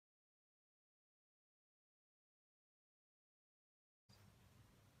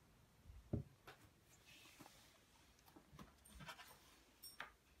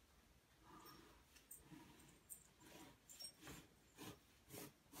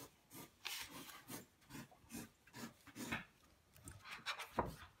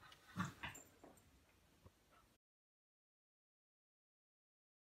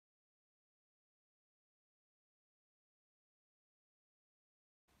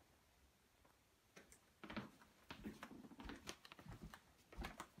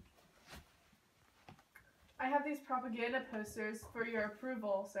I have these propaganda posters for your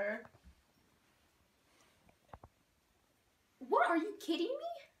approval, sir. What, are you kidding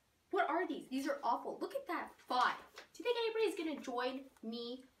me? What are these? These are awful. Look at that font. Do you think anybody's gonna join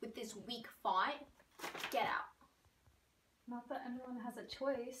me with this weak font? Get out. Not that anyone has a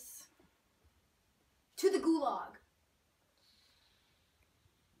choice. To the gulag.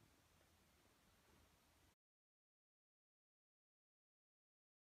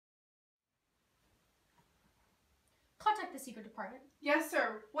 Contact the secret department. Yes,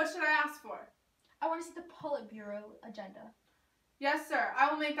 sir. What should I ask for? I want to see the Politburo agenda. Yes, sir.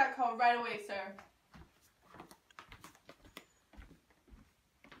 I will make that call right away, sir.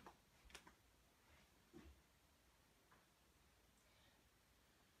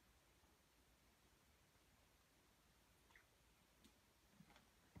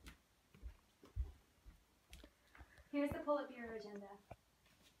 Here's the Politburo agenda.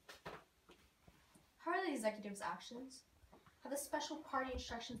 How are the executive's actions? Have the special party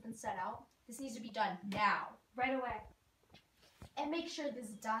instructions been set out? This needs to be done now. Right away. And make sure this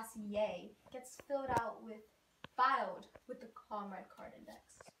dossier gets filed with the Comrade Card Index.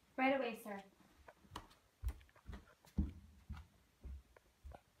 Right away, sir.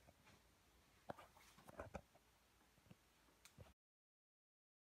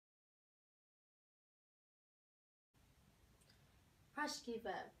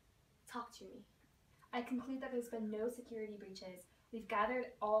 Prosecutor, talk to me. I conclude that there's been no security breaches. We've gathered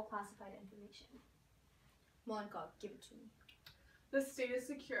all classified information. Monica, give it to me. The state is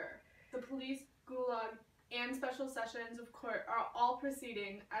secure. The police, gulag, and special sessions of court are all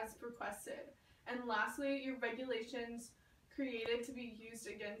proceeding as requested. And lastly, your regulations created to be used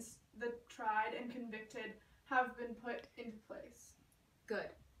against the tried and convicted have been put into place. Good.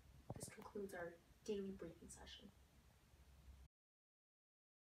 This concludes our daily briefing session.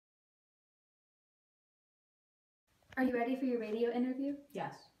 Are you ready for your radio interview?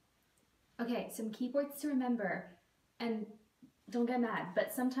 Yes. Okay, some key points to remember. And don't get mad,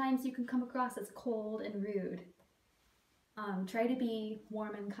 but sometimes you can come across as cold and rude. Try to be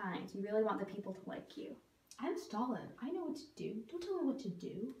warm and kind. You really want the people to like you. I'm Stalin. I know what to do. Don't tell me what to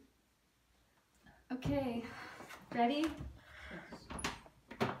do. Okay, ready? Yes.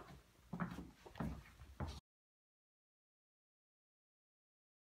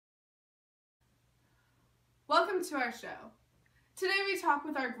 Welcome to our show. Today we talk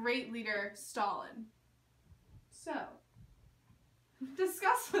with our great leader, Stalin. So,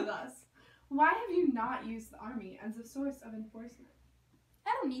 discuss with us, why have you not used the army as a source of enforcement?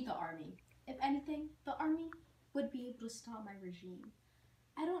 I don't need the army. If anything, the army would be able to stop my regime.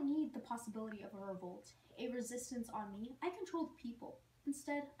 I don't need the possibility of a revolt, a resistance on me. I control the people.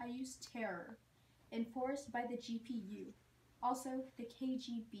 Instead, I use terror, enforced by the GPU. Also, the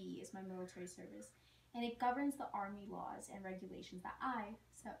KGB is my military service, and it governs the army laws and regulations that I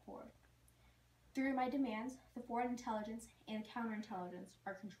set forth. Through my demands, the foreign intelligence and counterintelligence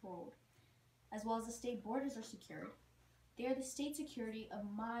are controlled, as well as the state borders are secured. They are the state security of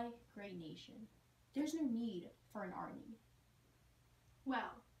my great nation. There's no need for an army.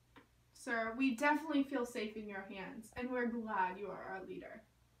 Well, sir, we definitely feel safe in your hands, and we're glad you are our leader.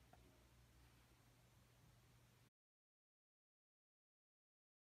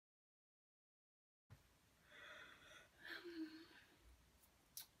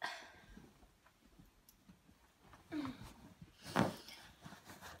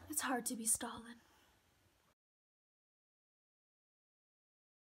 It's hard to be Stalin.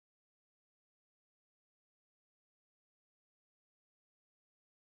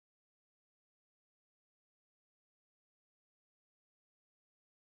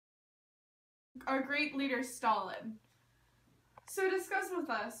 Our great leader, Stalin. So discuss with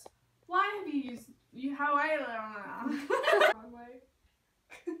us, why have you used, how I don't know. Wrong way.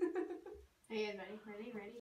 Are you guys ready? Ready?